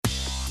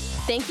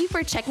Thank you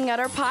for checking out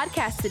our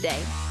podcast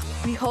today.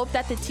 We hope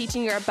that the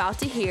teaching you're about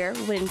to hear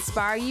will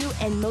inspire you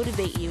and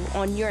motivate you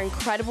on your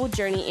incredible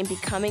journey in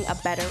becoming a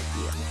better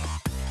you.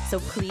 So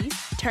please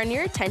turn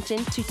your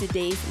attention to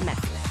today's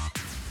message.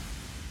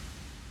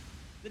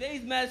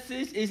 Today's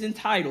message is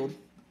entitled,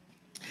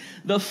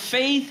 The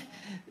Faith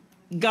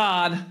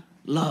God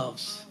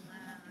Loves.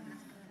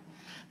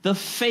 The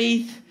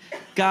Faith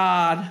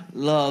God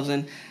Loves.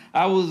 And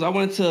I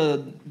wanted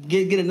to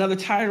get another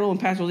title, and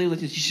Pastor Lee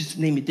was like, you should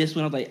name it this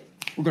one. I was like,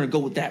 we're going to go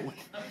with that one.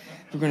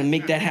 We're going to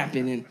make that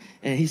happen.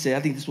 And he said, I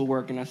think this will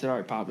work. And I said, all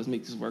right, Pop, let's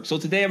make this work. So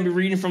today I'm going to be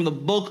reading from the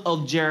book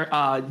of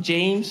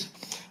James.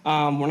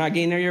 We're not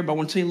getting there yet, but I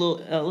want to tell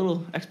you a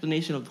little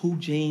explanation of who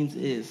James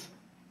is.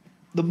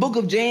 The book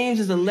of James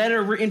is a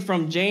letter written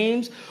from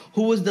James,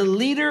 who was the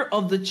leader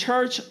of the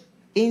church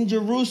in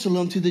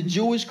Jerusalem to the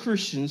Jewish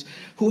Christians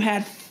who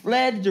had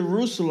fled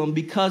Jerusalem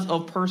because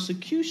of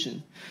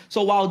persecution.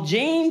 So while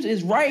James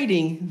is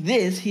writing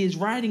this, he is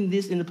writing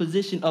this in the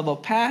position of a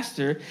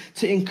pastor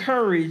to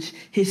encourage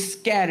his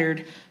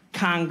scattered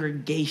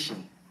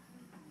congregation.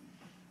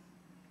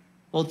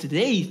 Well,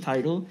 today's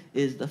title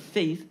is The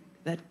Faith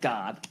That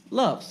God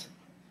Loves.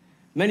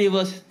 Many of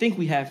us think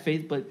we have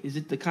faith, but is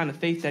it the kind of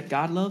faith that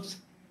God loves?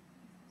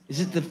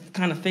 Is it the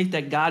kind of faith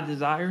that God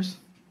desires?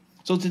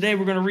 So today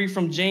we're going to read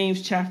from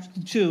James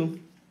chapter 2,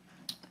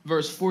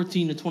 verse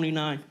 14 to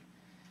 29.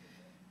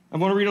 I'm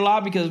going to read a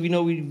lot because we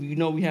know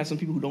we have some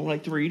people who don't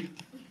like to read.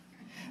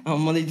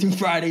 Monday through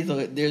Friday,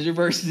 so there's your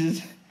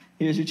verses.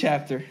 Here's your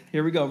chapter.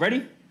 Here we go.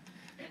 Ready?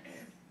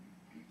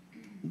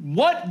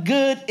 What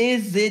good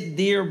is it,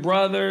 dear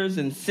brothers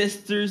and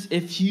sisters,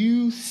 if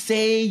you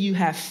say you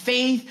have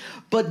faith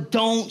but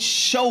don't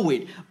show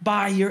it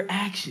by your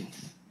actions?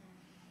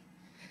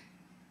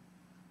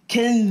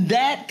 Can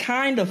that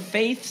kind of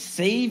faith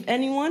save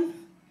anyone?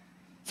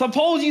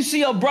 Suppose you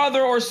see a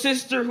brother or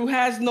sister who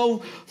has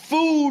no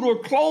food or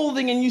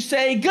clothing and you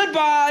say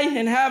goodbye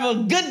and have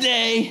a good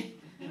day.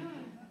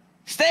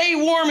 Stay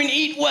warm and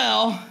eat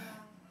well.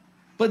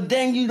 But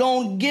then you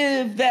don't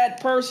give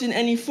that person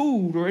any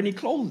food or any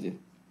clothing.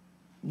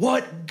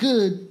 What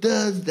good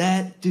does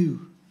that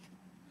do?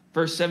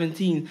 Verse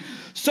 17.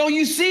 So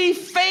you see,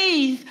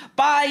 faith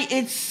by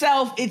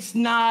itself, it's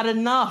not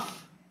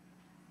enough.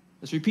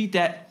 Let's repeat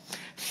that.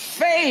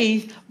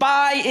 Faith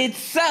by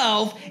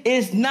itself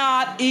is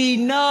not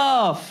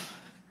enough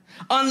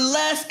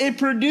unless it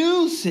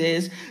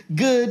produces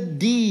good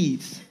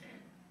deeds.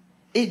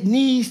 It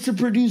needs to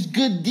produce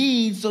good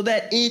deeds so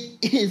that it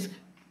is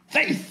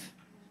faith.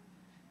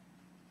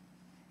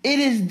 It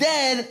is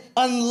dead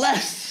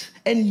unless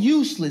and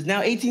useless.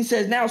 Now 18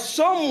 says, now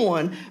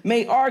someone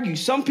may argue.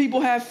 Some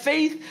people have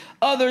faith,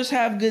 others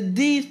have good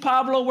deeds.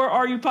 Pablo, where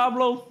are you,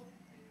 Pablo?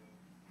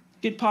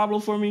 Get Pablo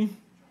for me.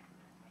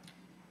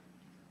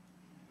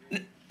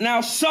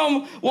 Now,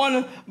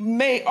 someone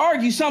may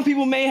argue, some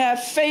people may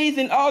have faith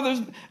and others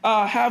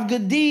have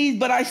good deeds,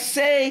 but I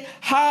say,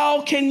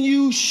 how can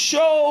you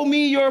show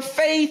me your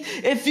faith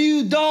if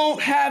you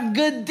don't have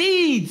good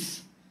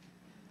deeds?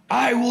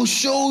 I will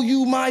show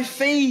you my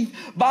faith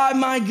by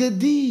my good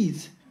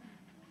deeds.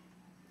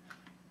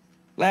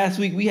 Last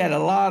week, we had a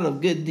lot of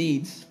good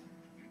deeds.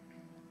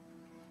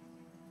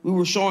 We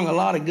were showing a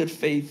lot of good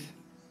faith.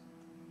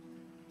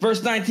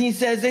 Verse 19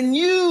 says, and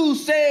you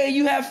say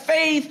you have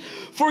faith,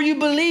 for you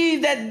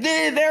believe that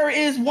there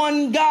is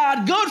one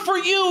God. Good for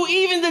you.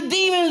 Even the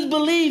demons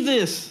believe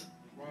this.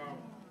 Wow.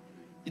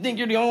 You think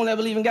you're the only one that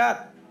believes in God?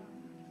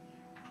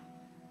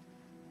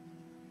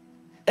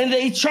 And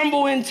they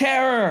tremble in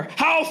terror.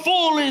 How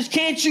foolish.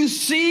 Can't you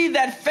see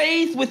that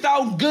faith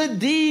without good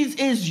deeds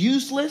is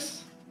useless?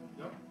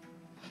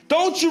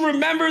 Don't you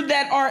remember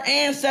that our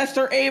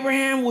ancestor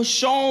Abraham was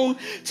shown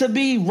to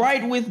be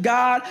right with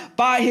God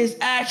by his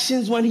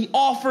actions when he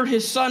offered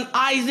his son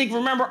Isaac?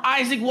 Remember,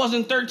 Isaac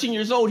wasn't 13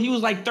 years old. He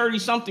was like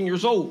 30-something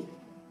years old.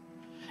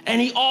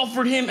 And he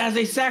offered him as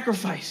a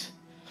sacrifice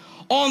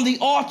on the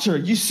altar.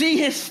 You see,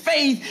 his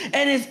faith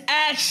and his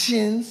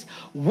actions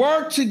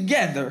worked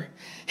together.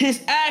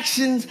 His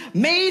actions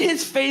made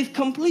his faith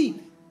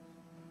complete.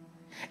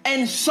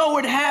 And so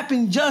it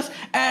happened just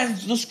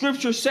as the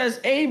scripture says,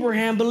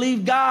 Abraham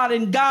believed God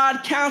and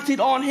God counted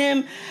on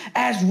him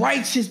as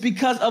righteous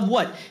because of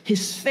what?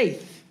 His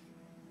faith.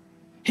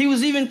 He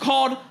was even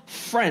called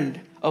friend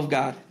of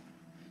God.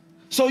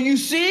 So you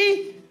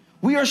see,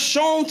 we are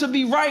shown to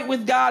be right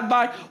with God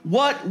by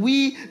what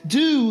we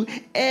do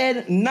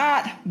and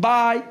not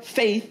by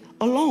faith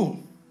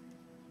alone.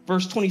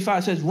 Verse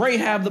 25 says,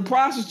 Rahab the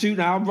prostitute,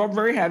 now I'll rub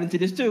Rahab into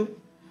this too.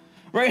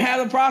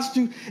 Rahab the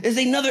prostitute is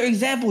another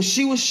example.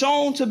 She was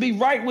shown to be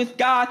right with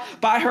God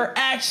by her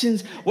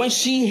actions when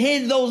she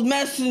hid those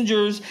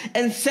messengers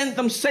and sent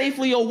them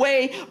safely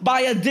away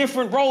by a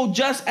different road.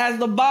 Just as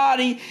the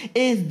body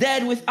is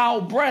dead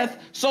without breath,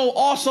 so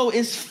also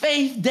is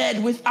faith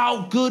dead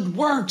without good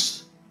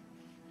works.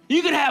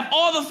 You can have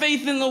all the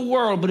faith in the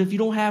world, but if you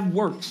don't have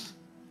works,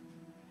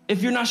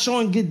 if you're not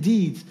showing good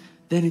deeds,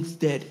 then it's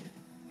dead.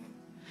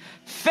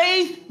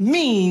 Faith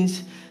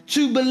means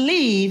to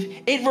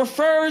believe. It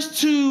refers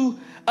to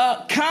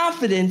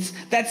confidence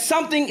that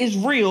something is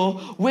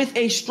real with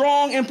a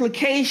strong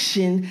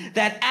implication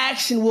that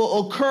action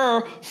will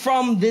occur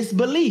from this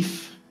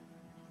belief.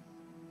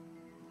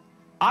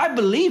 I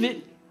believe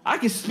it. I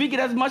can speak it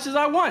as much as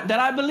I want that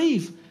I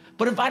believe.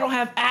 But if I don't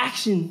have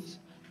actions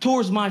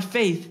towards my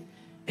faith,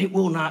 it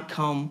will not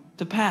come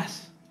to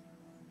pass.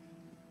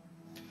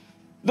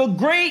 The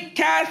great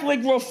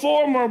Catholic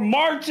reformer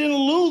Martin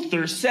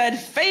Luther said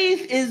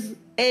faith is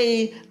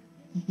a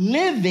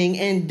living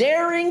and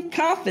daring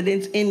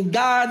confidence in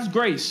God's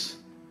grace,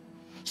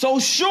 so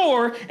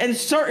sure and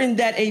certain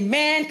that a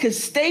man could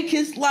stake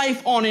his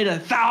life on it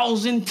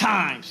 1,000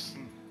 times.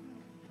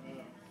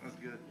 That's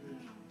good.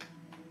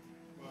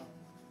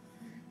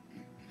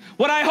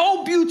 What I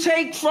hope you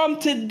take from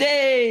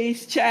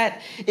today's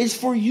chat is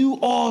for you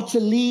all to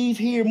leave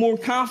here more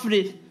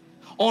confident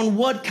on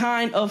what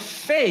kind of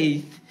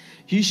faith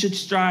you should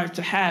strive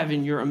to have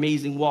in your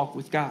amazing walk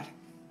with God.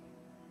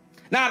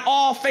 Not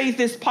all faith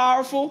is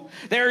powerful.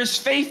 There is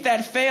faith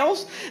that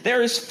fails.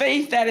 There is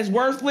faith that is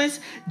worthless.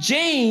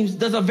 James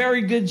does a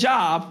very good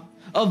job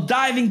of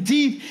diving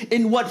deep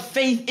in what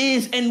faith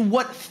is and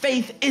what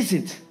faith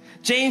isn't.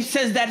 James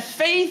says that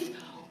faith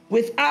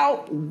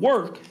without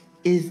work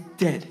is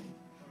dead.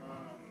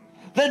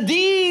 The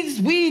deeds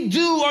we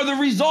do are the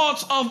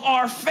results of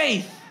our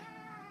faith.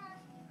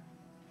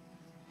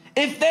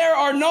 If there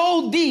are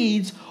no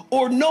deeds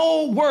or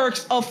no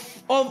works of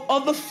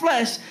the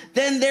flesh,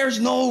 then there's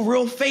no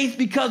real faith,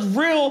 because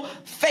real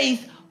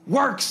faith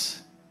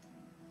works.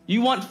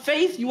 You want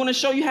faith? You want to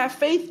show you have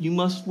faith? You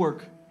must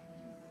work.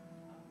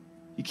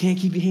 You can't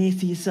keep your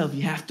hands to yourself.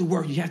 You have to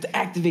work. You have to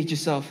activate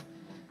yourself.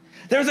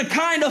 There's a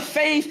kind of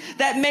faith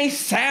that may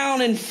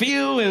sound and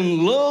feel and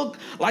look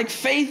like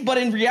faith, but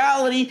in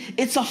reality,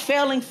 it's a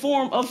failing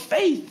form of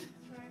faith.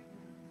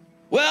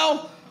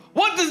 Well,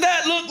 what does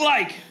that look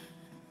like?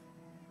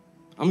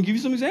 I'm going to give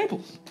you some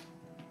examples.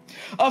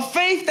 A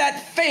faith that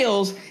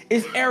fails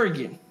is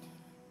arrogant.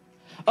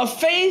 A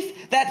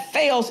faith that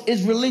fails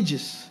is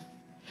religious.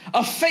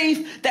 A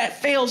faith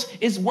that fails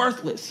is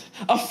worthless.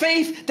 A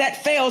faith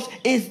that fails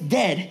is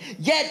dead.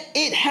 Yet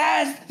it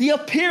has the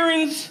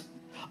appearance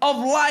of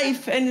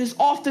life and is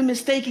often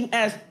mistaken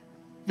as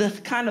the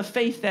kind of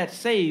faith that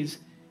saves.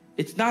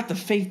 It's not the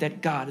faith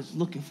that God is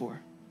looking for.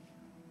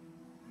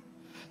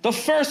 The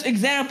first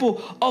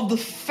example of the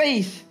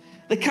faith,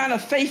 the kind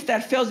of faith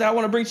that fails, that I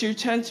want to bring to your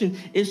attention,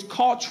 is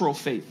cultural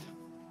faith.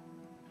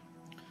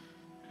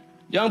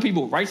 Young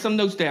people, write some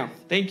notes down.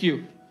 Thank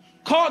you.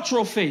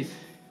 Cultural faith.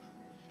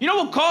 You know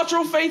what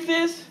cultural faith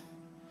is?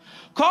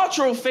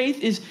 Cultural faith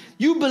is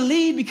you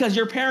believe because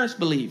your parents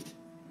believed.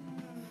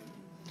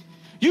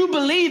 You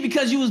believe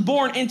because you was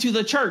born into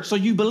the church, so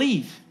you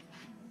believe.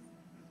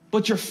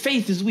 But your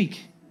faith is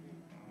weak.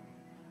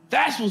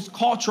 That's what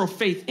cultural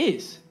faith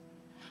is.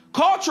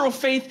 Cultural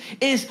faith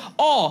is,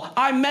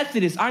 I'm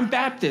Methodist, I'm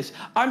Baptist,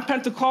 I'm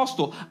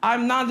Pentecostal,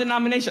 I'm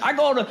non-denomination. I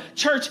go to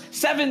church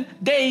 7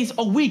 days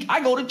a week.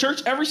 I go to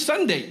church every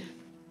Sunday.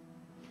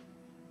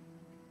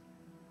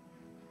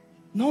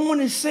 No one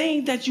is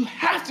saying that you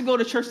have to go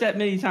to church that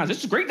many times.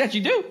 It's great that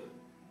you do.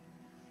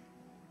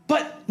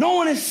 But no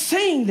one is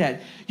saying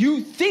that.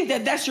 You think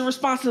that that's your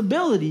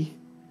responsibility,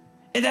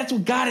 and that's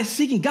what God is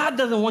seeking. God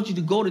doesn't want you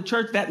to go to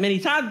church that many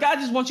times. God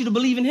just wants you to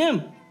believe in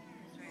him.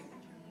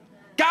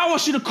 God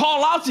wants you to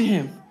call out to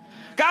him.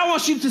 God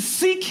wants you to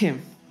seek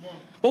him.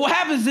 But what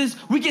happens is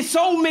we get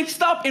so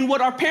mixed up in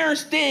what our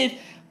parents did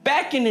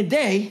back in the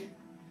day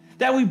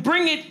that we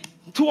bring it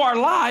to our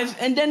lives,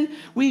 and then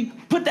we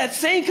put that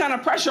same kind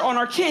of pressure on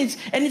our kids,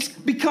 and it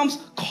becomes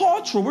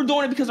cultural. We're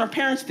doing it because our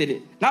parents did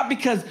it, not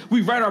because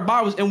we read our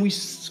Bibles and we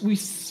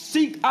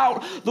seek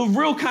out the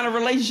real kind of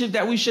relationship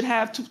that we should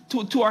have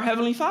to our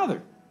Heavenly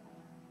Father.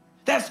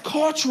 That's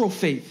cultural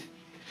faith.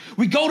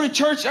 We go to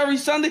church every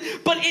Sunday,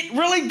 but it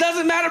really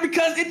doesn't matter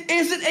because it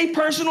isn't a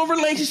personal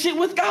relationship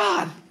with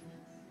God.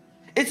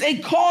 It's a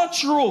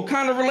cultural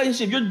kind of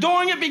relationship. You're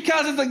doing it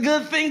because it's a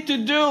good thing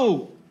to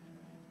do,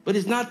 but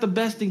it's not the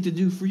best thing to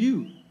do for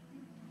you.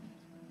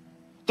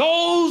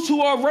 Those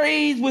who are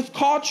raised with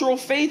cultural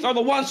faith are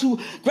the ones who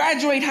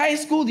graduate high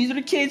school. These are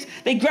the kids.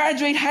 They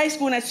graduate high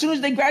school, and as soon as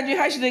they graduate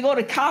high school, they go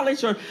to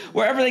college or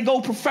wherever they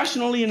go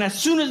professionally, and as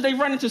soon as they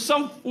run into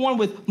someone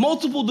with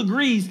multiple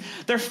degrees,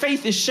 their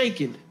faith is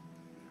shaken.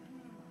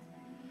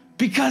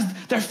 Because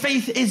their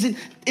faith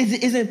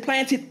isn't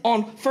planted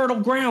on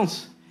fertile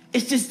grounds.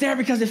 It's just there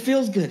because it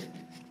feels good.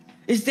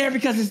 It's there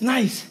because it's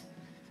nice.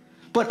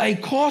 But a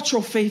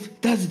cultural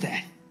faith does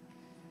that.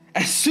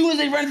 As soon as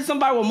they run into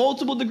somebody with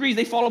multiple degrees,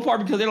 they fall apart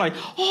because they're like,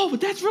 but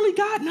that's really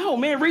God? No,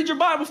 man, read your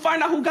Bible,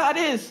 find out who God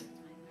is.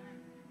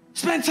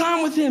 Spend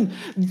time with him.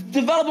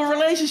 Develop a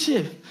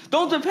relationship.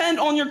 Don't depend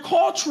on your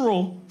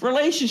cultural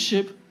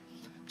relationship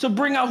to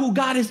bring out who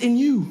God is in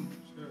you.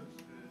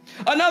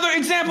 Another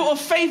example of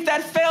faith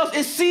that fails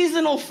is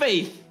seasonal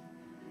faith.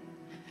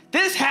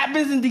 This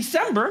happens in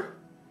December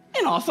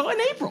and also in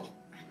April.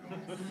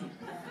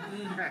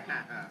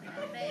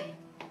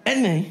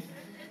 And May.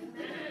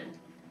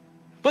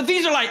 But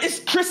these are like, it's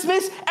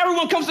Christmas,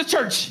 everyone comes to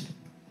church.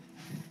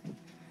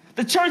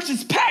 The church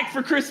is packed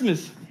for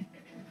Christmas.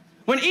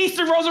 When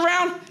Easter rolls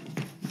around,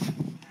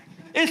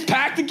 it's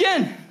packed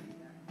again.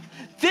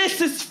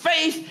 This is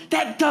faith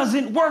that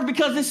doesn't work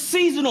because it's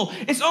seasonal.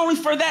 It's only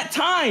for that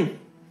time.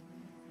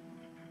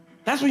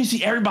 That's when you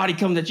see everybody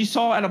come that you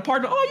saw at a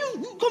party. Oh,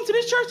 you come to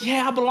this church?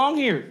 Yeah, I belong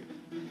here.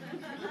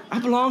 I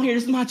belong here.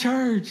 This is my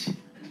church.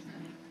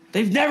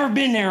 They've never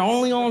been there,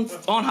 only on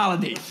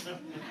holidays.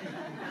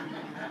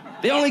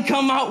 They only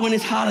come out when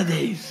it's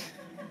holidays.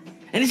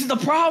 And this is the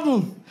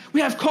problem. We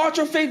have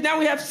cultural faith, now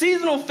we have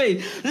seasonal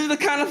faith. This is the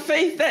kind of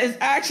faith that is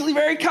actually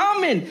very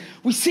common.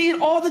 We see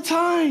it all the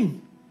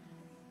time.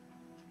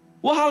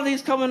 What holiday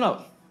is coming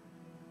up?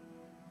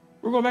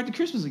 We're going back to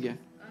Christmas again.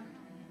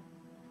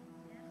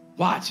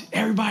 Watch,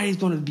 everybody's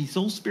going to be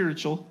so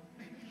spiritual.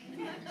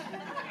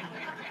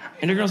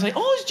 And they're going to say,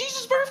 oh, it's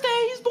Jesus'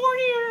 birthday. He's born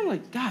here. I'm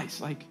like,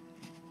 guys,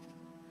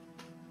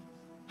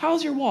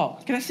 how's your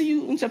walk? Can I see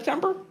you in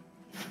September?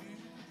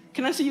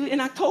 Can I see you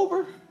in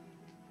October?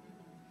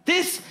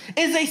 This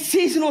is a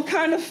seasonal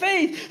kind of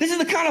faith. This is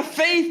the kind of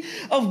faith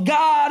of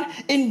God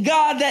in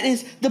God that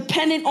is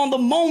dependent on the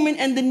moment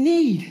and the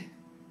need.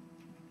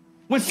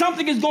 When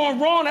something is going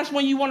wrong, that's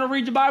when you want to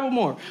read your Bible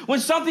more. When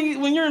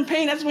you're in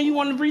pain, that's when you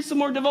want to read some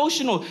more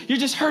devotional. You're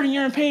just hurting,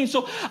 you're in pain.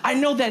 So I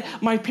know that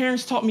my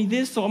parents taught me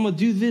this, so I'm going to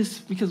do this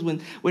because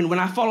when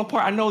I fall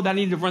apart, I know that I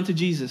need to run to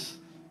Jesus.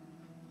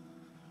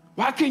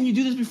 Why couldn't you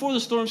do this before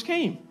the storms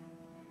came?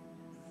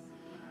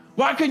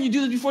 Why couldn't you do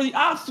this before the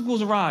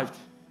obstacles arrived?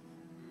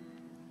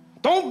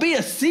 Don't be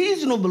a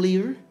seasonal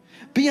believer.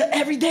 Be an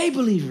everyday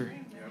believer.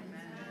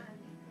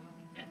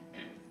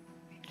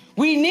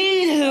 We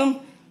need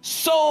him,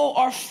 so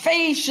our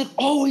faith should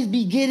always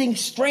be getting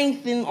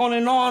strengthened on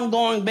an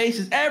ongoing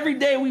basis. Every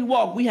day we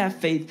walk, we have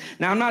faith.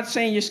 Now, I'm not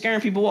saying you're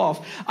scaring people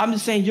off. I'm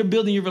just saying you're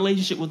building your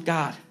relationship with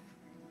God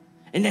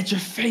and that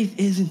your faith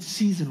isn't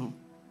seasonal.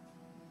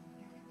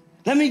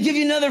 Let me give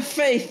you another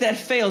faith that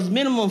fails,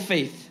 minimum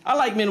faith. I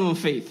like minimum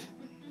faith.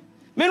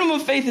 Minimum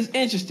faith is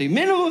interesting.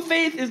 Minimum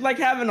faith is like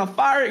having a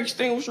fire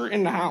extinguisher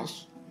in the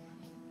house.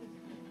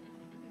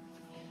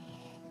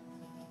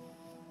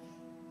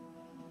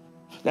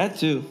 That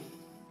too.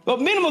 But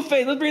minimum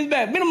faith, let's bring it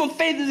back. Minimum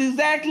faith is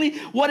exactly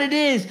what it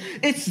is.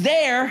 It's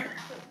there.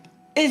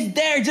 It's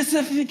there just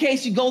in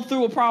case you go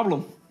through a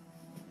problem.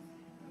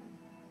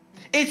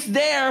 It's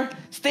there,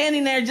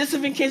 standing there just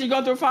in case you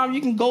go through a problem,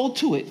 you can go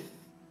to it.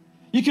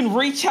 You can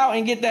reach out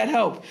and get that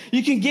help.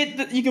 You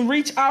can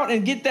reach out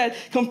and get that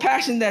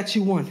compassion that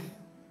you want.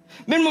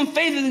 Minimum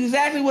faith is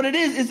exactly what it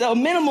is. It's a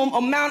minimum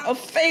amount of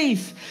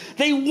faith.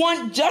 They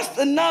want just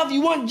enough.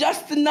 You want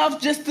just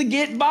enough just to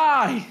get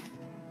by.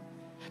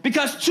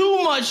 Because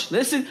too much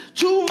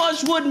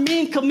would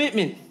mean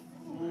commitment.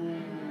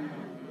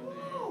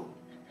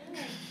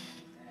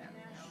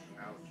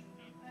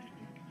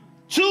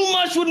 Too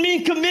much would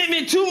mean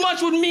commitment. Too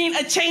much would mean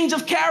a change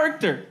of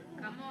character.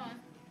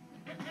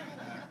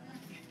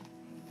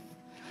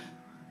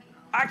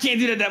 I can't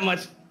do that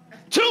much.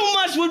 Too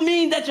much would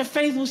mean that your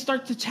faith will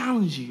start to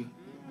challenge you.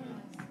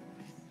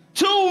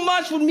 Too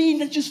much would mean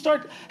that you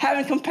start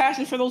having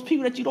compassion for those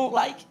people that you don't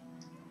like.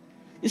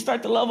 You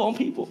start to love on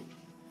people.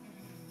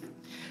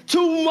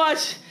 Too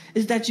much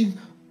is that you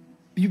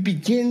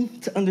begin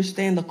to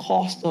understand the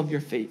cost of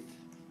your faith.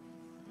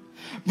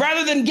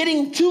 Rather than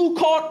getting too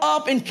caught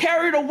up and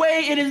carried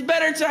away, it is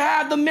better to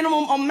have the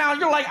minimum amount.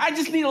 You're like, I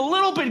just need a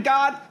little bit,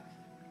 God.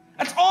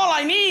 That's all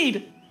I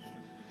need.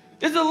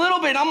 Just a little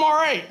bit, I'm all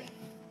right.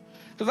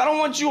 Because I don't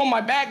want you on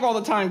my back all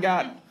the time,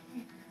 God.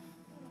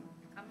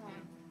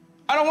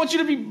 I don't want you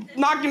to be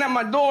knocking at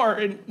my door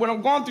and when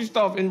I'm going through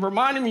stuff and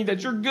reminding me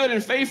that you're good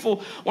and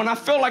faithful when I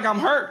feel like I'm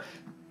hurt,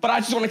 but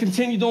I just want to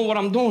continue doing what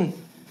I'm doing.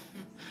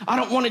 I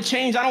don't want to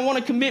change. I don't want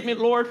a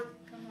commitment, Lord.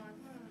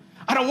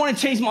 I don't want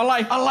to change my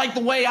life. I like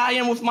the way I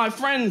am with my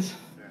friends.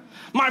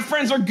 My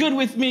friends are good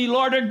with me,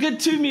 Lord. They're good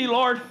to me,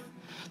 Lord.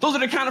 Those are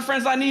the kind of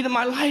friends I need in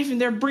my life,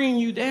 and they're bringing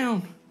you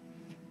down.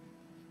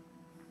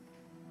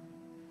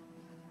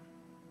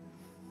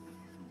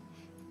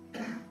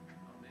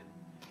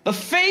 The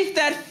faith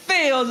that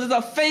fails is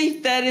a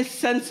faith that is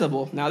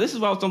sensible. Now, this is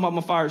what I was talking about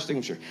my fire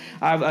extinguisher.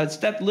 I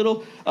stepped a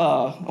little,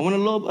 I went a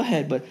little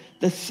ahead, but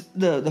the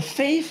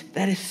faith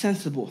that is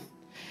sensible.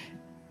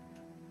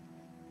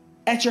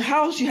 At your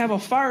house, you have a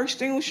fire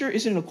extinguisher.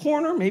 It's in the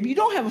corner. Maybe you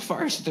don't have a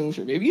fire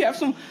extinguisher. Maybe you have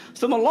some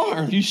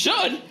alarms. You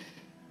should.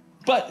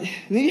 But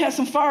then you have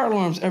some fire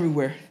alarms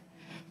everywhere.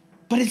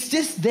 But it's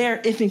just there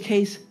if in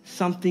case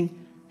something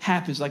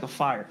happens, like a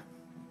fire,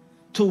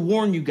 to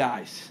warn you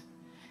guys.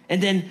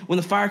 And then when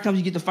the fire comes,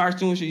 you get the fire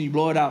extinguisher and you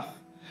blow it out.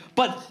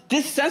 But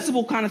this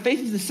sensible kind of faith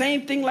is the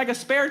same thing like a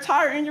spare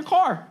tire in your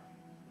car.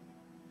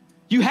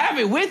 You have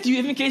it with you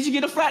if in case you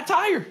get a flat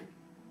tire.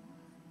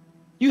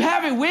 You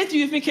have it with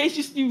you if in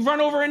case you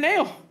run over a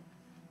nail.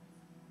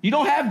 You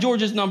don't have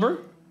George's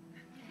number,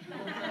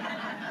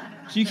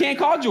 so you can't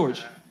call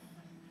George.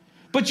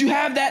 But you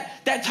have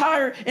that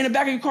tire in the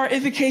back of your car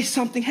if in case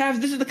something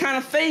happens. This is the kind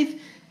of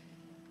faith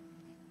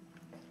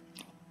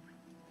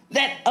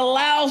that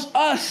allows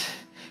us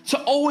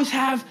to always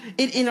have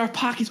it in our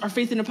pockets, our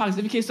faith in our pockets.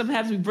 In case something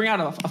happens, we bring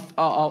out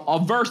a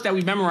verse that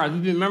we memorized.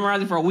 We've been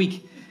memorizing for a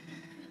week.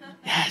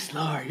 Yes,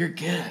 Lord, you're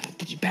good.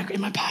 Put you back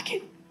in my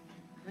pocket.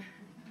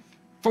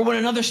 For when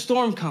another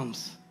storm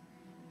comes.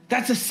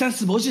 That's just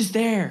sensible. It's just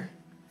there.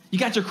 You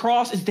got your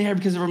cross. It's there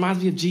because it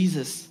reminds me of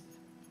Jesus.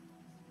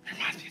 It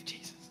reminds me of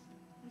Jesus.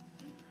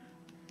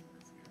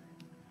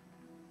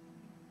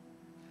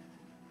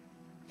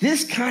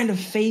 This kind of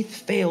faith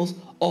fails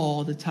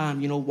all the time.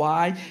 You know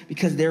why?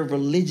 Because they're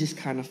religious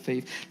kind of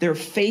faith. They're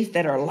faith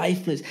that are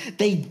lifeless.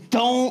 They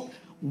don't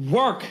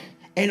work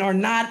and are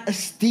not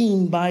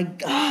esteemed by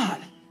God.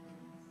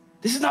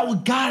 This is not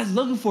what God is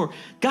looking for.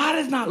 God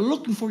is not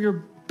looking for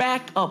your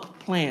backup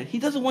plan. He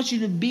doesn't want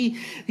to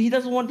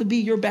be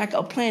your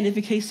backup plan if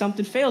in case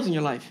something fails in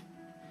your life.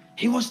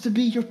 He wants to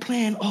be your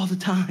plan all the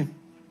time.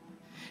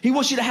 He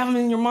wants you to have him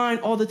in your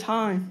mind all the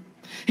time.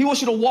 He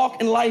wants you to walk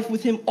in life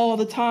with him all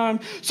the time.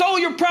 So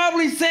you're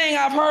probably saying,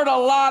 I've heard a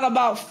lot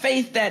about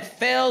faith that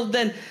fails.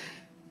 Then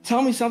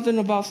tell me something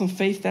about some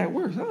faith that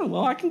works. Oh,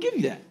 well, I can give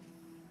you that.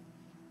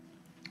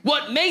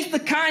 What makes the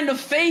kind of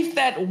faith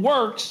that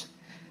works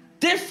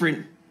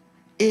different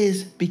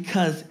is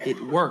because it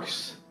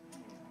works.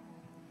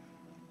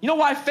 You know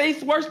why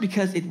faith works?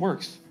 Because it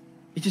works.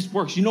 It just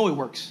works. You know it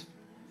works.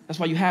 That's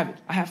why you have it.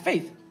 I have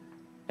faith.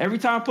 Every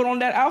time I put on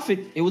that outfit,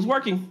 it was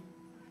working.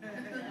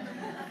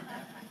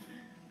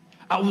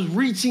 I was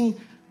reaching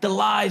the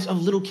lives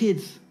of little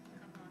kids.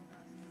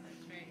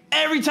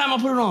 Every time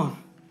I put it on.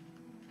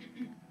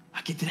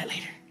 I'll get to that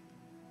later.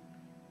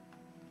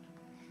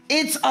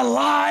 It's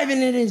alive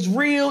and it is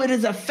real. It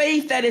is a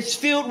faith that is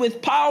filled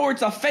with power.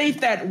 It's a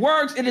faith that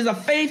works. It is a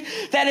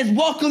faith that is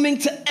welcoming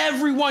to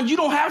everyone. You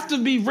don't have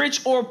to be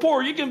rich or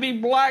poor. You can be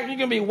black, you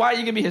can be white,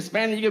 you can be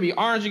Hispanic, you can be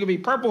orange, you can be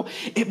purple.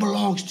 It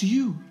belongs to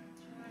you.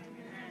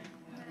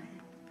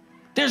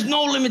 There's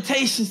no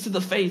limitations to the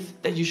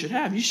faith that you should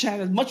have. You should have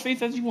as much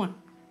faith as you want.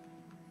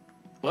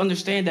 But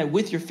understand that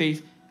with your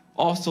faith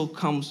also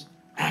comes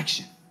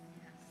action.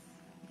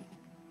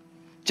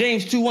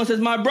 James 2:1 says,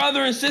 my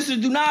brother and sister,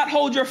 do not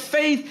hold your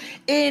faith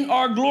in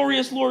our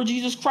glorious Lord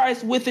Jesus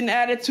Christ with an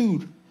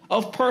attitude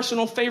of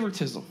personal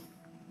favoritism.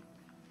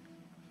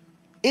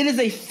 It is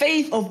a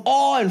faith of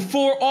all and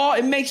for all.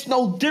 It makes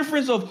no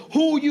difference of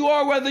who you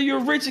are, whether you're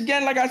rich,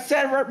 again, like I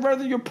said,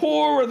 whether you're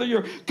poor, whether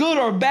you're good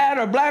or bad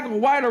or black or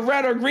white or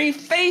red or green.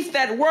 Faith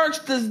that works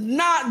does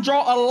not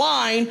draw a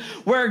line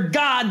where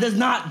God does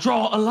not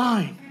draw a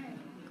line.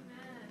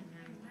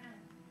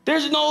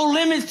 There's no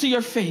limits to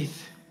your faith.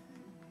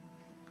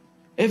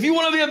 If you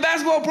want to be a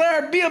basketball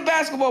player, be a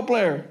basketball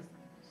player.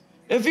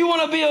 If you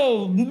want to be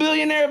a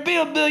billionaire, be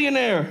a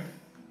billionaire.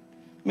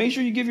 Make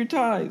sure you give your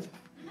tithe.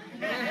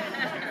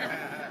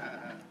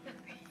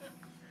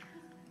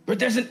 But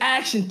there's an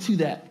action to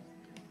that.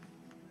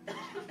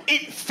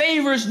 It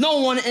favors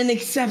no one and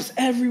accepts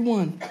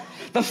everyone.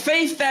 The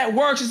faith that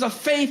works is a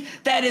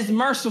faith that is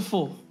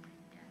merciful.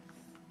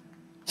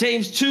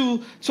 James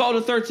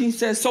 2:12-13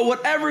 says, so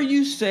whatever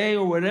you say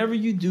or whatever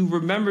you do,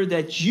 remember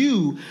that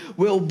you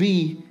will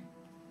be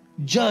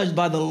judged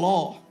by the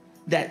law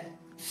that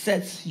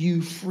sets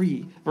you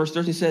free. Verse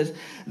 13 says,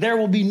 there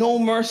will be no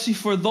mercy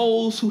for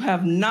those who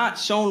have not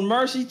shown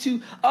mercy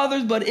to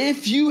others, but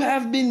if you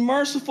have been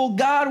merciful,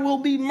 God will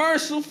be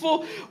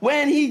merciful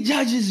when he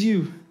judges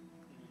you.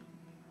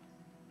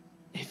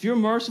 If you're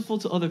merciful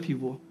to other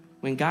people,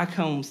 when God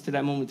comes to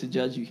that moment to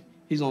judge you,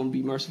 he's going to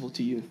be merciful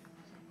to you.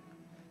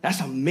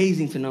 That's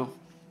amazing to know.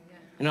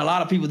 And a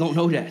lot of people don't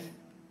know that.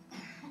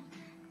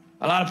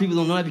 A lot of people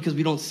don't know that because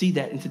we don't see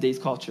that in today's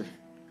culture.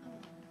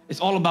 It's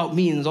all about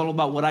me and it's all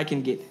about what I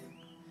can get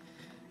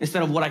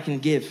instead of what I can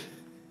give.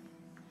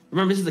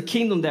 Remember, this is a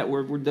kingdom that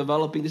we're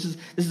developing. This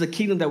is a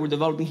kingdom that we're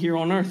developing here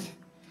on earth.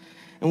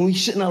 And we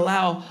shouldn't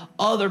allow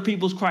other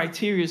people's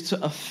criteria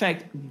to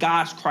affect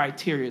God's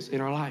criteria in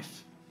our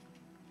life.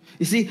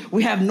 You see,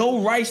 we have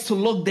no rights to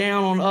look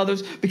down on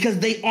others because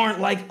they aren't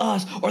like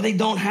us or they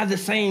don't have the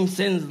same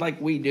sins like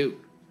we do.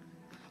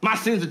 My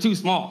sins are too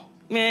small.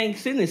 Man,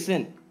 sin is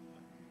sin.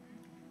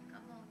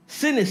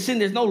 Sin is sin.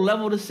 There's no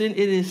level to sin.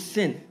 It is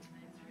sin.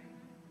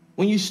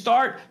 When you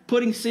start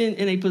putting sin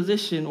in a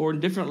position or in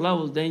different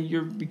levels, then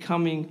you're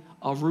becoming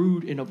a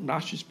rude and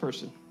obnoxious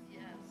person.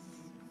 Yes.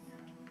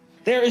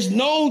 There is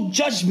no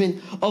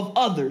judgment of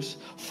others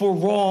for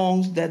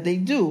wrongs that they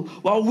do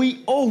while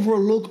we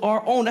overlook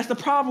our own. That's the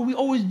problem. We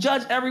always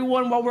judge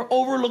everyone while we're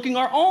overlooking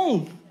our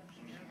own.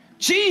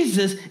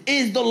 Jesus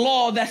is the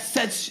law that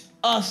sets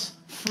us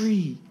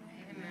free.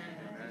 Amen.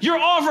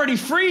 You're already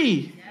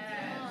free.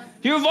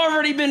 You've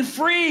already been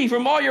free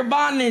from all your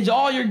bondage,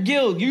 all your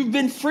guilt. You've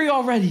been free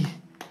already.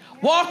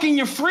 Walk in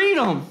your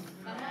freedom.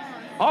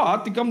 Oh,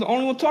 I think I'm the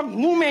only one talking.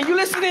 Moon Man, you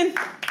listening?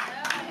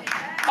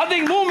 I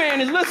think Moon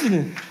Man is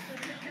listening.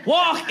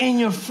 Walk in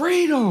your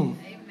freedom.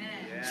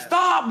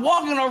 Stop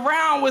walking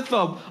around with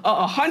a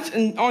hunch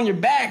on your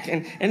back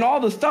and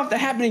all the stuff that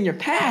happened in your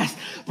past.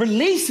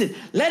 Release it.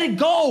 Let it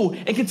go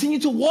and continue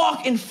to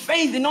walk in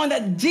faith and knowing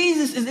that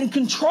Jesus is in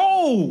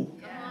control.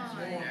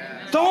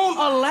 Don't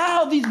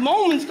allow these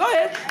moments. Go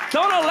ahead.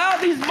 Don't allow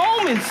these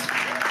moments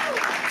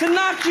to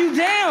knock you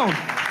down.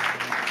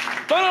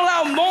 Don't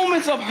allow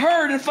moments of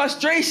hurt and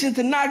frustration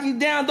to knock you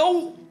down.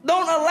 Don't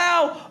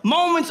allow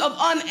moments of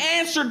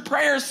unanswered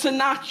prayers to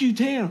knock you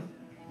down.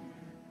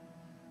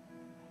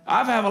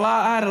 I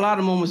had a lot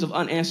of moments of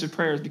unanswered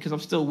prayers because I'm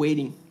still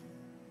waiting.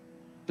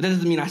 But that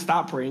doesn't mean I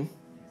stop praying.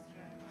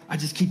 I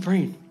just keep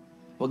praying.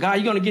 Well, God,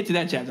 you're going to get to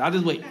that chapter. I'll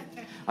just wait.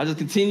 I'll just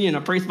continue and I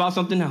pray about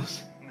something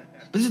else.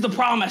 This is the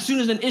problem. As soon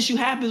as an issue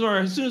happens or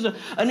as soon as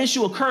an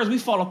issue occurs, we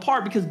fall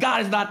apart because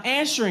God is not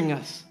answering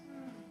us.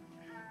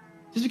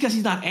 Just because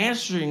he's not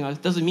answering us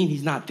doesn't mean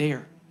he's not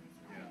there.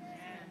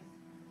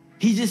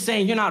 He's just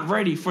saying you're not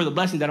ready for the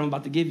blessing that I'm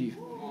about to give you.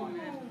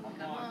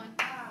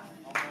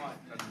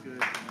 That's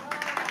good.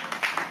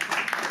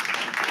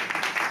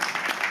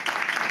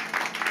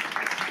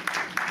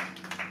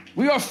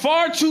 We are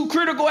far too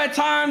critical at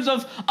times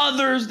of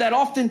others that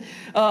often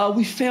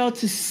we fail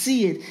to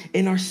see it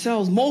in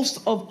ourselves.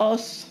 Most of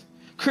us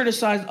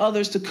criticize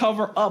others to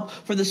cover up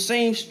for the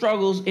same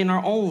struggles in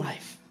our own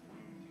life.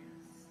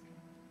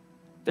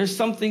 There's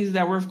some things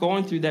that we're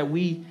going through that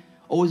we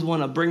always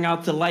want to bring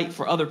out to light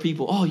for other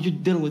people. Oh, you're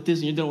dealing with this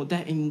and you're dealing with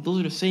that. And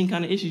those are the same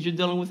kind of issues you're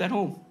dealing with at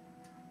home.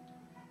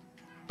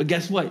 But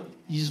guess what?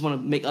 You just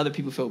want to make other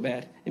people feel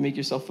bad and make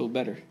yourself feel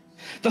better.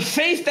 The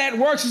faith that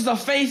works is the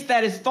faith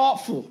that is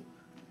thoughtful.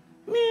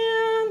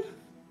 Man,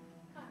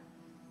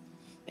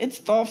 it's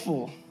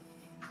thoughtful.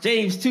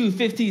 James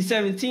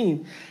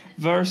 2:15-17.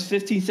 Verse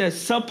 15 says,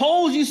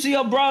 suppose you see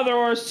a brother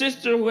or a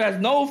sister who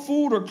has no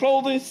food or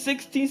clothing,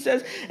 16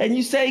 says, and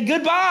you say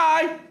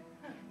goodbye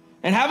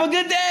and have a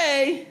good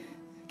day.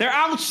 They're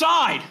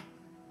outside.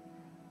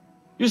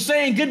 You're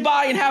saying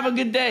goodbye and have a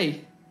good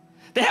day.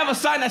 They have a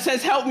sign that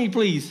says, help me,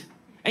 please.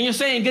 And you're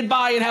saying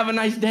goodbye and have a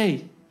nice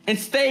day. And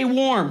stay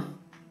warm.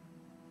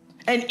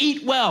 And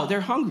eat well.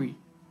 They're hungry.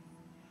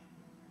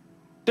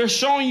 They're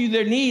showing you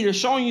their need. They're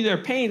showing you their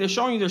pain. They're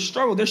showing you their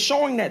struggle. They're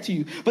showing that to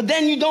you. But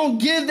then you don't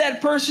give that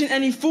person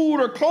any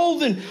food or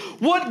clothing.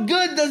 What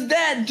good does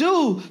that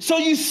do? So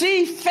you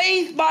see,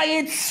 faith by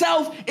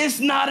itself is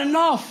not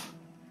enough.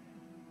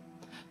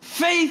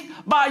 Faith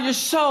by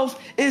yourself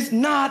is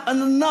not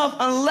enough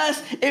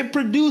unless it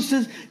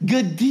produces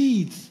good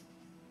deeds.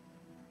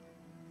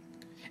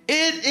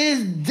 It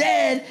is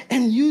dead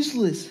and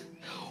useless.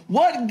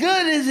 What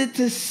good is it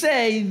to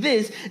say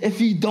this if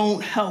you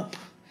don't help?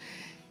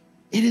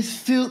 It is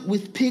filled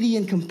with pity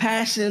and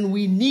compassion.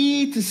 We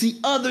need to see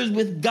others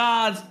with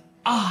God's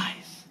eyes.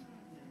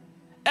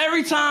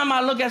 Every time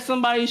I look at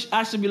somebody,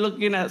 I should be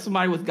looking at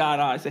somebody with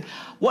God's eyes. Say,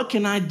 what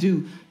can I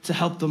do to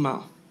help them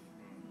out?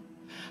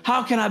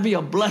 How can I be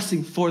a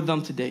blessing for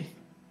them today?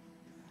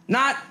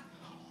 Not,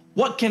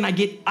 what can I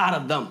get out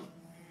of them?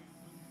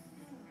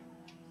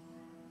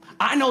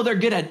 I know they're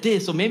good at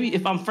this, so maybe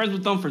if I'm friends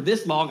with them for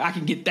this long, I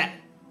can get that.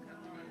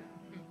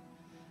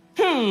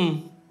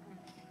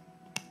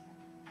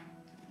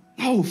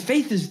 No,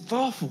 faith is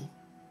thoughtful.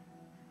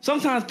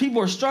 Sometimes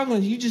people are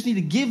struggling. You just need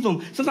to give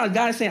them. Sometimes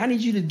God is saying, I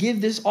need you to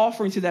give this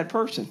offering to that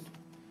person.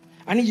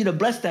 I need you to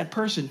bless that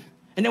person.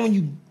 And then when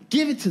you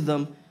give it to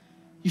them,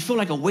 you feel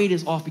like a weight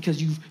is off because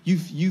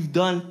you've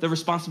done the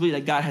responsibility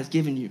that God has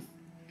given you.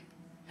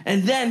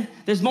 And then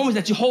there's moments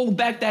that you hold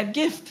back that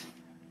gift.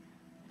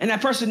 And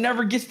that person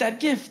never gets that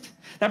gift.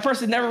 That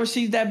person never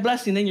receives that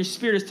blessing. Then your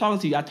spirit is talking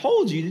to you. I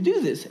told you to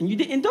do this, and you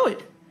didn't do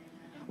it.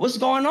 What's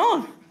going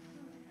on?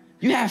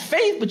 You have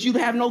faith, but you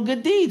have no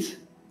good deeds.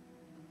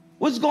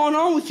 What's going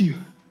on with you?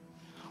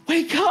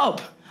 Wake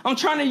up. I'm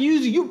trying to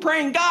use you. You're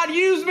praying, God,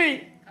 use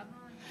me.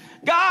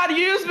 God,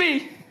 use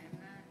me.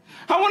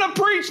 I want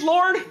to preach,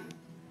 Lord.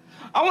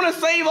 I want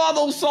to save all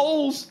those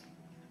souls.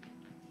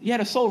 You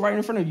had a soul right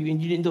in front of you,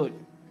 and you didn't do it.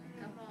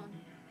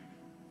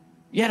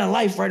 You had a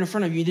life right in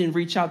front of you. You didn't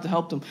reach out to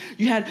help them.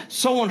 You had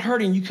someone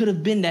hurting. You could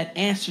have been that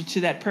answer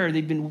to that prayer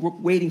they've been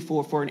waiting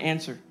for an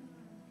answer.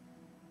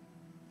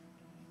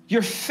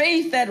 Your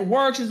faith that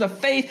works is a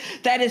faith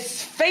that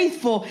is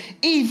faithful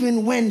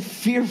even when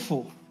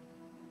fearful.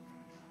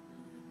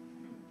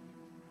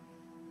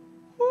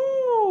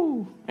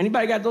 Woo.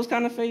 Anybody got those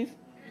kind of faith?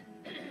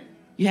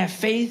 You have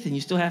faith and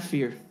you still have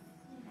fear.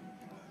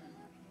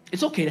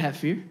 It's okay to have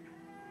fear.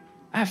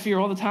 I have fear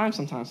all the time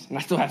sometimes, and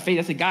I still have faith.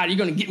 I say, God, you're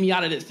going to get me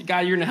out of this.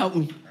 God, you're going to help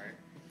me.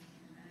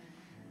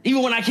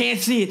 Even when I can't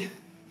see it.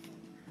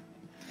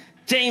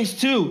 James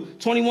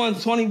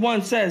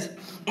 2:21 says,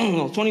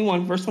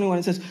 verse 21,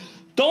 it says,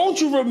 don't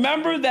you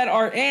remember that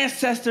our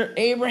ancestor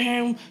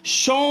Abraham,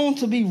 shown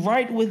to be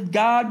right with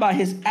God by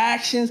his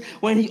actions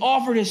when he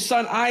offered his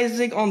son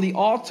Isaac on the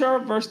altar?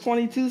 Verse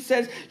 22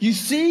 says, you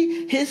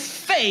see his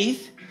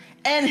faith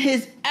and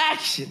his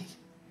actions.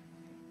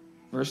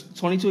 Verse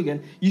 22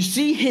 again, you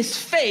see his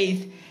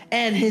faith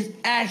and his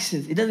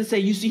actions. It doesn't say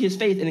you see his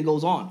faith and it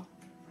goes on.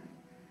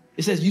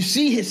 It says you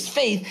see his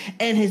faith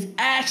and his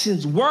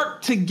actions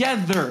work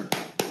together.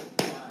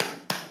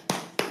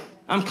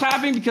 I'm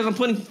clapping because I'm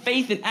putting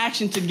faith and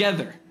action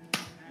together.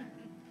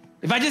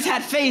 If I just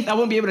had faith, I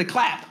wouldn't be able to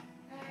clap.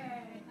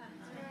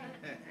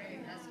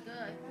 That's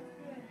good.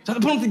 So I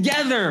have to put them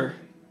together.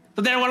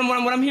 But then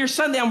when I'm here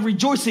Sunday, I'm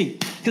rejoicing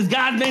because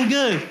God's been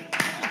good.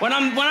 When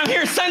I'm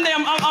here Sunday,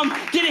 I'm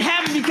getting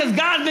happy because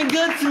God's been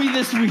good to me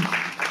this week.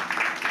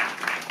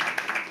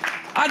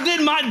 I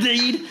did my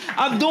deed.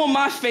 I'm doing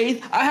my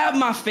faith. I have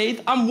my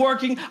faith. I'm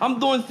working. I'm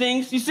doing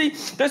things. You see,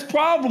 there's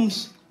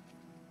problems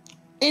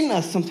in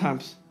us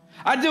sometimes.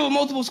 I deal with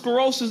multiple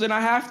sclerosis, and I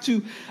have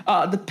to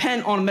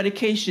depend on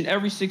medication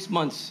every 6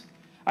 months.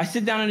 I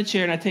sit down in a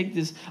chair, and I take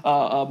this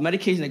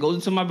medication that goes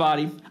into my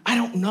body. I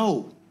don't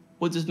know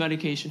what this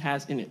medication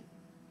has in it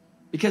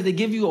because they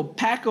give you a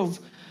pack of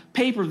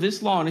paper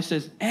this long. It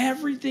says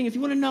everything. If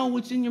you want to know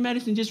what's in your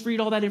medicine, just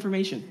read all that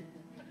information.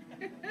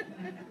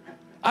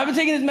 I've been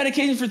taking this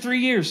medication for 3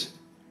 years.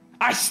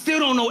 I still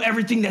don't know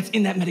everything that's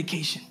in that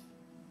medication.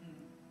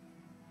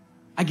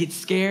 I get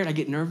scared. I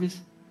get nervous.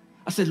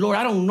 I said, Lord,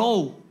 I don't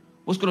know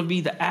what's going to be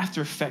the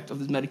after effect of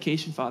this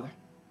medication, Father.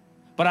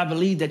 But I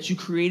believe that you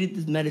created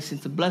this medicine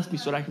to bless me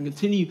so that I can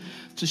continue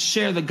to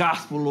share the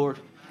gospel, Lord,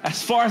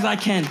 as far as I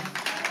can.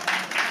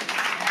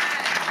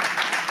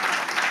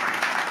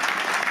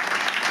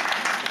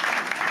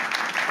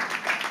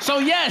 So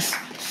yes,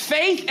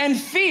 faith and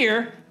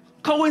fear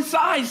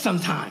coincide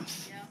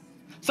sometimes.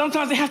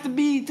 Sometimes they have to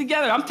be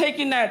together. I'm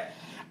taking that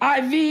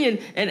IV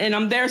and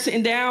I'm there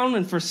sitting down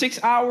and for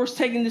 6 hours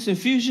taking this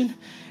infusion.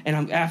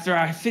 And after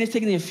I finish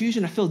taking the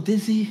infusion, I feel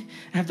dizzy.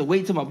 I have to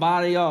wait till my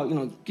body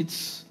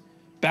gets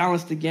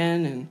balanced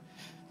again. And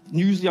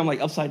usually I'm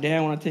like upside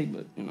down when I take,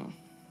 but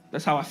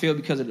that's how I feel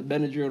because of the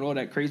Benadryl and all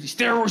that crazy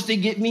steroids they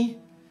get me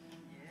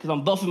because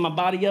I'm buffing my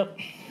body up.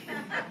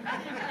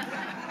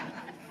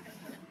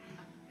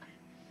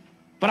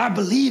 But I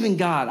believe in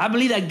God. I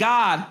believe that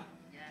God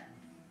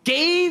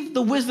gave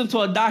the wisdom to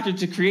a doctor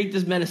to create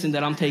this medicine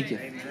that I'm taking.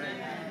 Amen.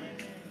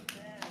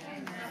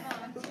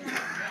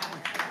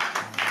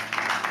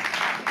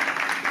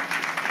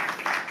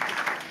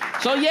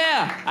 So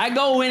yeah, I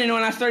go in and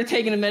when I started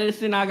taking the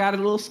medicine, I got a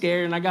little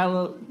scared and I got a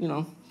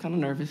little, kind of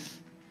nervous.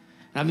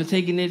 And I've been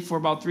taking it for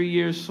about 3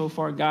 years so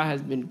far. God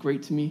has been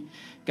great to me.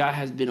 God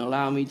has been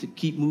allowing me to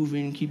keep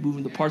moving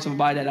the parts of my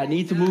body that I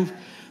need to move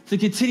to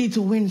continue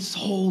to win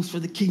souls for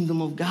the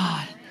kingdom of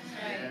God.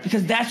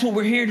 Because that's what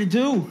we're here to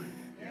do.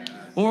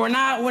 When we're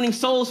not winning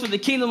souls for the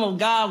kingdom of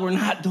God, we're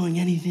not doing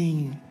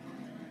anything.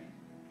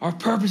 Our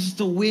purpose is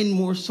to win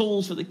more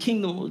souls for the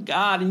kingdom of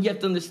God. And you have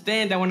to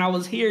understand that when I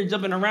was here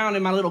jumping around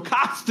in my little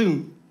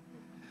costume,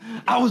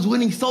 I was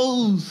winning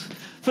souls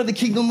for the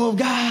kingdom of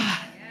God.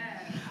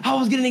 I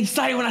was getting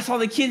excited when I saw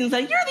the kids and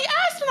like, you're the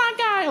astronaut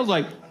guy. I was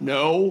like,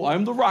 no,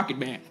 I'm the rocket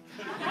man.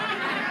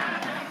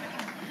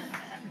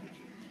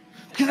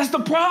 Because that's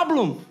the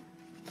problem.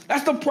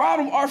 That's the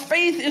problem. Our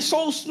faith is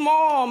so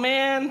small,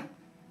 man.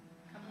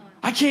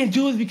 I can't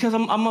do it because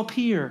I'm up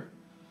here.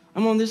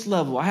 I'm on this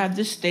level. I have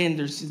this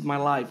standards in my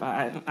life.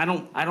 I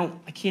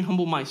can't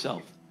humble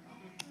myself.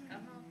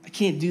 I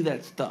can't do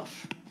that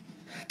stuff.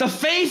 The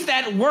faith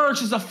that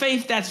works is a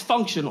faith that's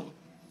functional.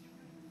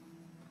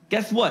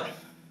 Guess what?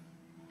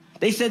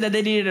 They said that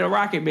they needed a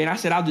rocket man. I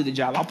said, I'll do the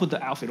job. I'll put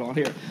the outfit on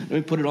here. Let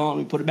me put it on.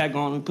 Let me put it back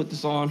on. Let me put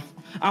this on.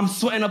 I'm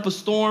sweating up a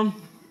storm.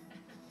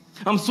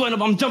 I'm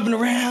jumping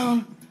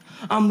around.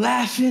 I'm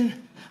laughing.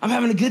 I'm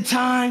having a good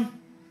time.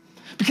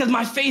 Because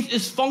my faith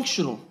is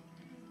functional.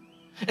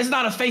 It's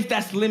not a faith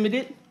that's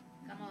limited.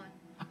 Come on.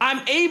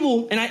 I'm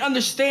able and I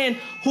understand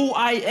who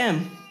I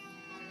am.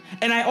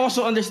 And I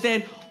also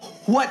understand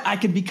what I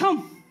can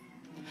become.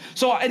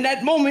 So in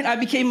that moment, I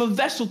became a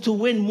vessel to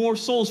win more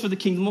souls for the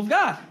kingdom of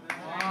God.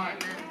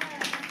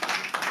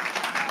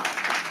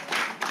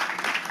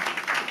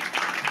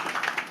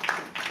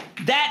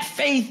 That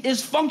faith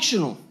is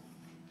functional.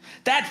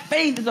 That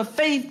faith is a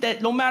faith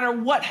that no matter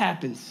what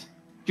happens,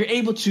 you're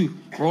able to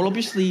roll up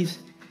your sleeves,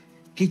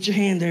 get your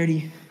hand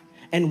dirty,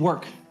 and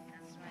work.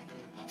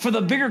 For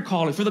the bigger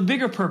calling, for the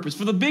bigger purpose,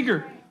 for the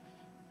bigger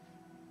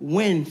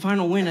win,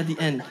 final win at the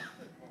end.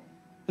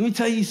 Let me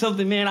tell you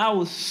something, man. I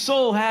was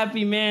so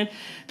happy, man.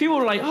 People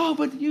were like, oh,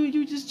 but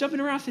you just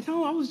jumping around. I said,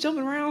 no, I was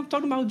jumping around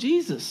talking about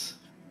Jesus.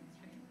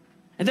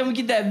 And then we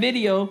get that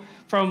video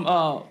from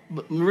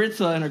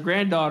Maritza and her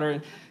granddaughter.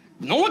 And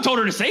no one told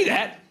her to say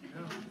that.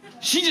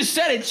 She just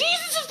said it.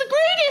 Jesus is the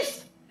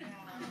greatest.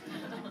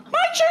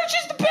 My church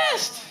is the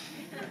best.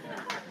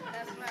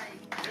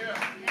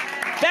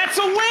 That's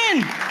a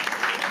win.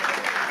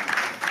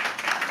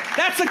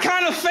 That's the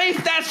kind of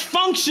faith that's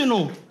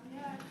functional.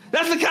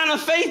 That's the kind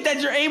of faith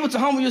that you're able to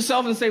humble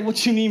yourself and say,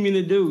 what you need me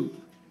to do?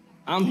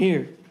 I'm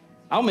here.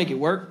 I'll make it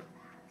work.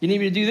 You need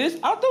me to do this?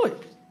 I'll do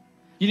it.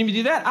 You need me to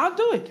do that? I'll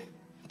do it.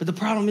 But the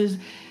problem is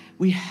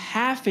we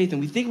have faith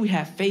and we think we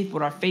have faith,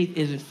 but our faith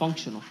isn't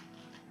functional.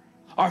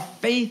 Our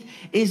faith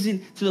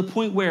isn't to the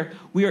point where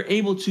we are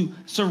able to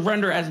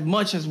surrender as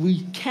much as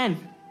we can.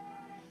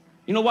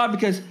 You know why?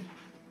 Because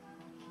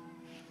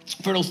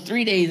for those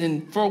 3 days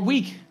and for a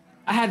week,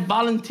 I had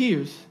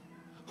volunteers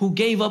who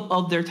gave up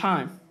of their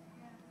time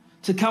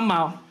to come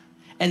out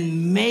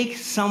and make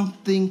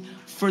something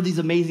for these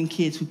amazing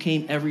kids who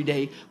came every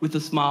day with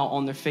a smile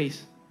on their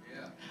face.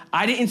 Yeah.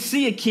 I didn't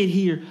see a kid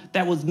here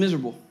that was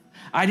miserable.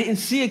 I didn't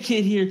see a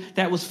kid here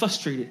that was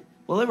frustrated.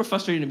 Well, they were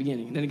frustrated in the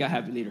beginning, and then it got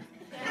happy later.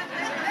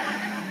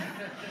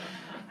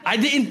 I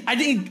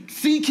didn't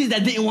see kids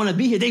that didn't want to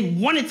be here. They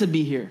wanted to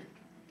be here.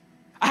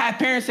 I had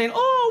parents saying,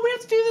 oh, we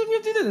have to do this, we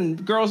have to do this.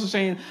 And girls are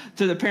saying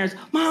to their parents,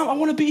 Mom, I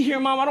want to be here,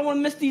 Mom. I don't want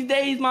to miss these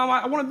days, Mom.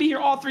 I want to be here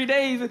all 3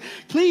 days.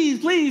 Please,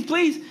 please,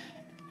 please.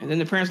 And then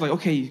the parents are like,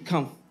 okay,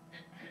 come.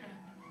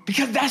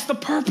 Because that's the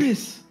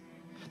purpose.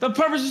 The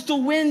purpose is to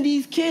win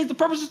these kids. The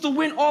purpose is to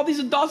win all these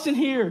adults in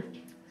here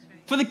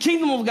for the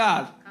kingdom of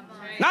God.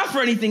 Not for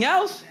anything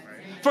else.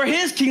 For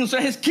his kingdom, so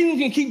his kingdom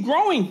can keep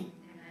growing.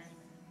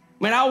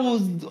 When I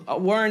was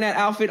wearing that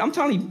outfit, I'm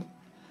telling you,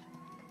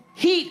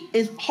 heat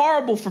is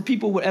horrible for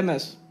people with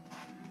MS.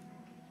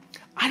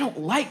 I don't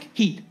like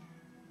heat.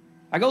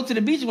 I go to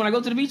the beach, and when I go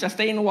to the beach, I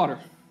stay in the water.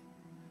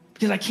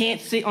 Because I can't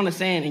sit on the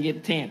sand and get a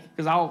tan.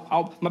 Because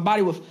my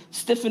body will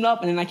stiffen up,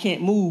 and then I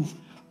can't move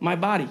my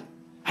body.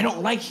 I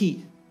don't like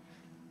heat.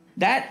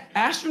 That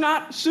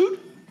astronaut suit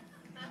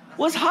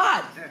was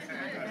hot.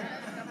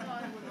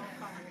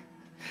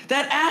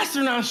 That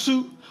astronaut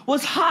suit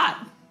was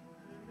hot.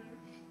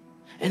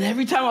 And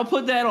every time I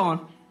put that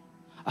on,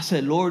 I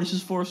said, Lord, this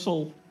is for a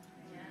soul.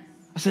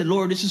 I said,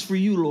 Lord, this is for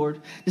you,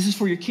 Lord. This is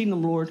for your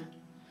kingdom, Lord.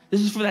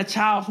 This is for that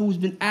child who's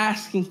been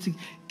asking to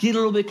get a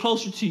little bit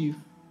closer to you.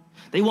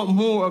 They want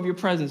more of your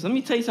presence. Let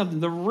me tell you something.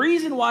 The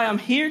reason why I'm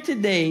here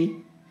today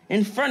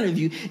in front of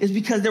you is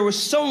because there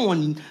was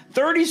someone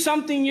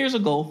 30-something years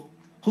ago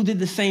who did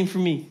the same for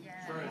me.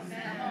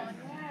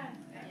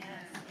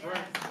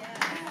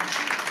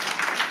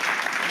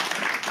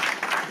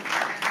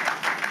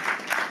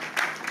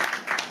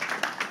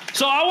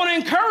 So I want to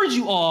encourage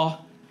you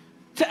all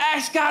to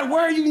ask God,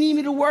 where you need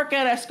me to work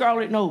at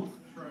Scarlet Note?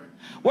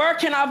 Where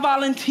can I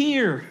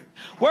volunteer?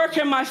 Where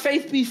can my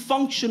faith be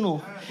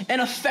functional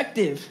and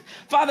effective?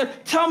 Father,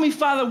 tell me,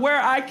 Father, where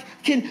I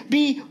can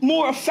be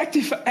more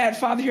effective at,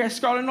 Father, here at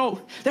Scarlet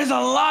Note. There's a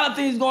lot of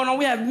things going on.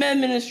 We have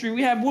men ministry.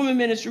 We have women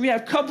ministry. We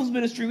have couples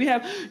ministry. We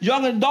have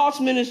young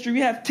adults ministry.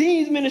 We have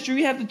teens ministry.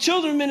 We have the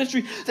children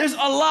ministry. There's a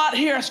lot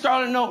here at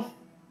Scarlet Note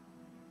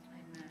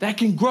that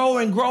can grow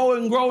and grow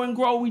and grow and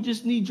grow. We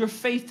just need your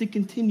faith to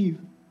continue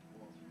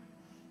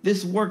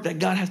this work that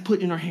God has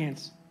put in our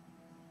hands.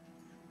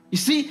 You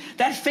see,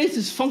 that faith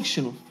is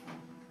functional.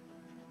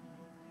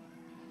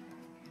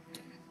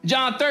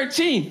 John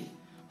 13,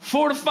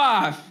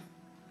 4-5.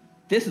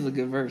 This is a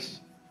good verse.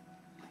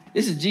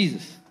 This is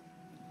Jesus.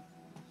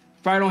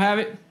 Probably don't have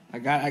it. I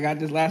got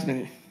this last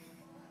minute.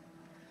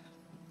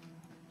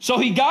 So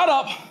he got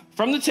up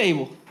from the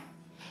table,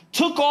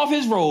 took off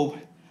his robe,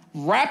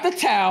 wrapped a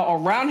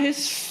towel around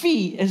his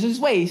feet as his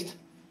waist,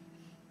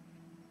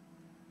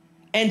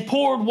 and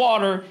poured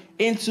water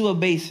into a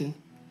basin.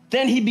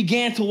 Then he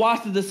began to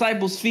wash the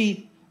disciples'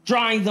 feet,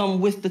 drying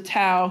them with the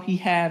towel he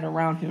had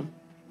around him.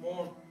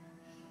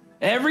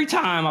 Every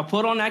time I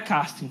put on that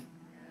costume,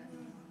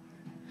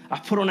 I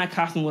put on that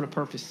costume with a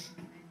purpose.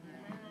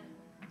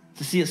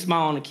 To see a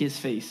smile on a kid's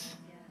face.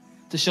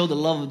 To show the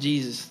love of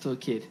Jesus to a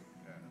kid.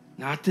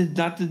 Not to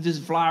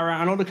just fly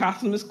around. I know the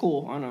costume is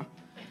cool. I know.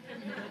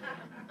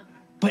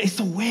 But it's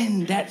to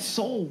win that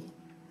soul.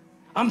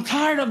 I'm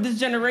tired of this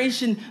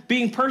generation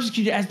being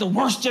persecuted as the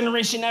worst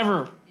generation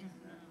ever.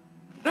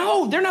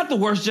 No, they're not the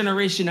worst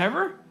generation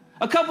ever.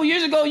 A couple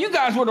years ago, you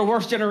guys were the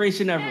worst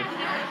generation ever.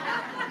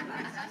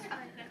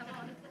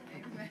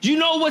 Do you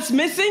know what's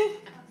missing?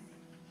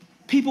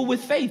 People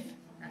with faith.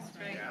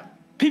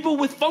 People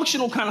with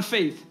functional kind of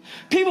faith.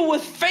 People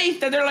with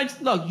faith that they're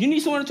like, look, you need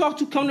someone to talk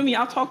to? Come to me.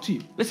 I'll talk to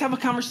you. Let's have a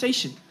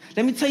conversation.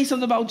 Let me tell you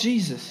something about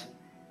Jesus.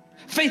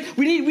 Faith.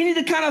 We need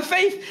the kind of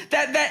faith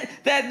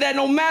that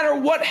no matter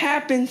what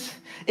happens,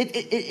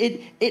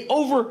 it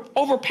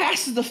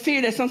overpasses the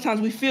fear that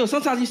sometimes we feel.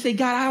 Sometimes you say,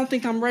 God, I don't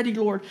think I'm ready,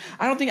 Lord.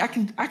 I don't think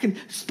I can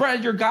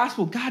spread your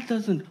gospel. God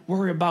doesn't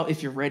worry about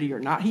if you're ready or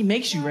not. He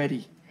makes you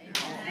ready.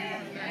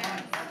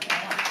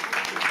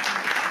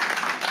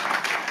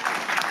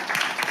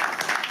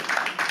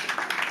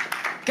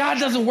 God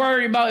doesn't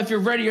worry about if you're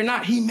ready or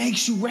not. He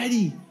makes you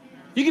ready.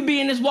 You could be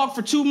in this walk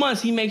for 2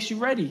 months. He makes you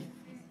ready.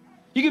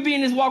 You could be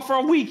in this walk for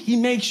a week. He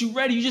makes you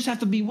ready. You just have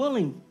to be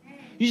willing.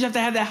 You just have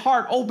to have that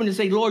heart open to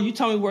say, Lord, you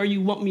tell me where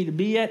you want me to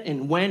be at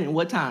and when and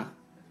what time.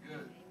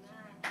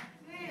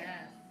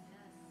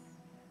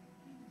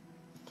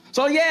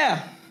 So,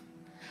 yeah,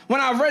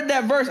 when I read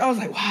that verse, I was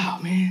like, wow,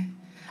 man,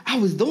 I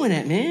was doing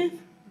that, man.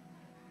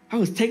 I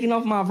was taking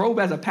off my robe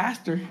as a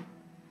pastor,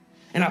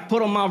 and I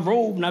put on my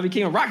robe, and I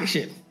became a rocket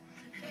ship.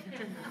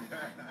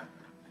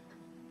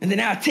 And then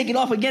I take it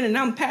off again, and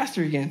now I'm a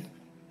pastor again.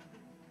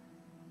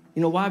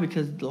 You know why?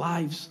 Because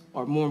lives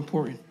are more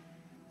important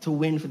to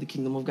win for the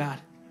kingdom of God.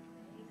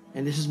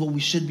 And this is what we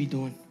should be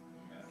doing.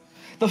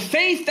 The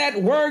faith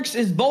that works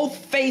is both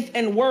faith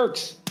and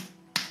works.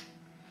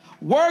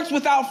 Works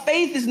without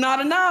faith is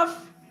not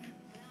enough.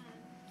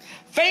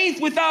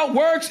 Faith without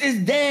works is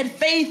dead.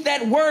 Faith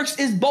that works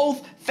is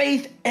both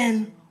faith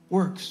and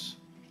works.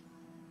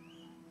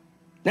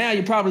 Now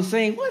you're probably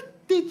saying,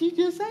 what did you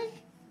just say?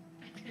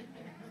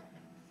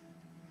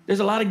 There's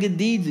a lot of good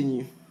deeds in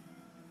you.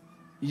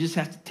 You just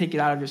have to take it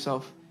out of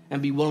yourself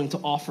and be willing to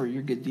offer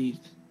your good deeds.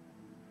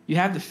 You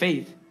have the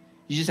faith.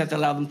 You just have to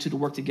allow them to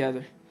work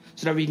together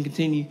so that we can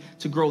continue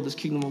to grow this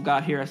kingdom of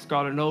God here at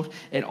Scarlet Note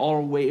and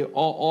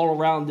all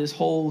around this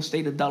whole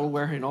state of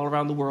Delaware and all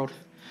around the world.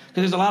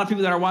 Because there's a lot of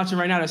people that are watching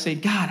right now that say,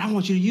 God, I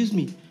want you to use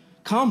me.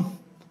 Come,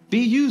 be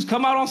used.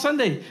 Come out on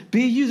Sunday.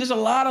 Be used. There's a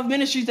lot of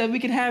ministries that we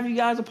can have you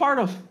guys a part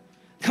of.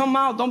 Come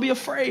out. Don't be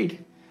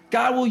afraid.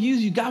 God will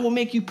use you. God will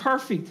make you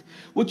perfect.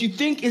 What you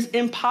think is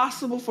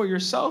impossible for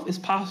yourself is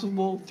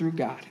possible through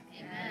God.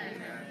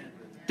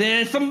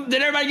 Amen.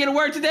 Did everybody get a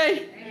word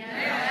today?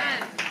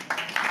 Amen.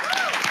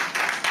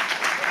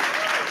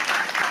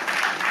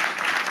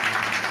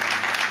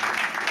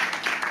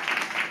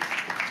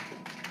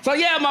 So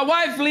yeah, my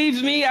wife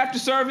leaves me after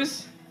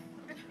service.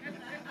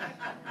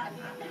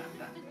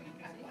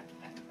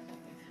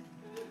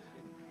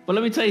 But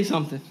let me tell you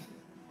something.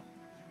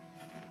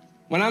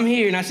 When I'm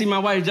here and I see my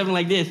wife jumping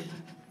like this,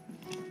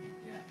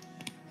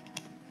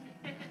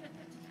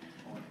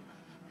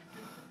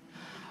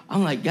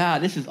 I'm like,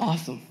 God, this is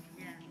awesome.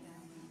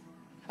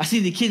 I see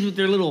the kids with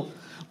their little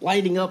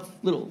lighting up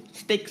little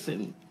sticks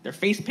and their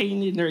face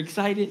painted and they're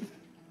excited.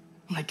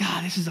 I'm like,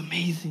 God, this is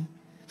amazing.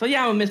 So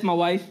yeah, I'm gonna miss my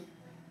wife,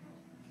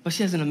 but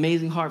she has an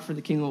amazing heart for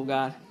the kingdom of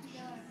God.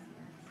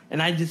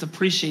 And I just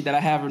appreciate that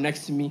I have her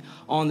next to me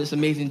on this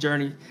amazing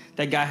journey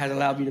that God has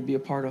allowed me to be a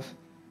part of.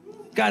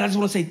 God, I just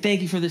want to say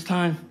thank you for this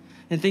time.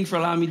 And thanks for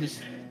allowing me to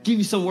give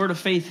you some word of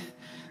faith.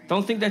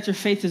 Don't think that your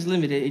faith is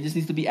limited. It just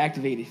needs to be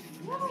activated.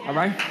 All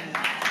right?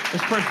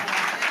 Let's pray.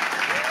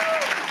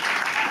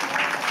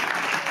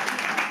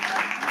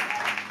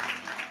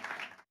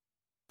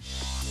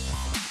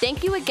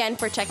 Thank you again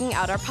for checking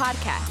out our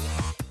podcast.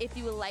 If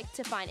you would like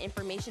to find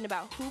information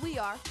about who we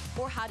are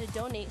or how to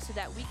donate so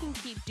that we can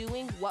keep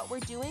doing what we're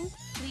doing,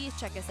 please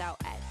check us out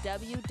at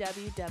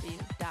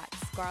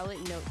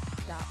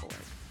www.scarletnote.org.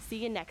 See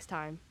you next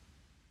time.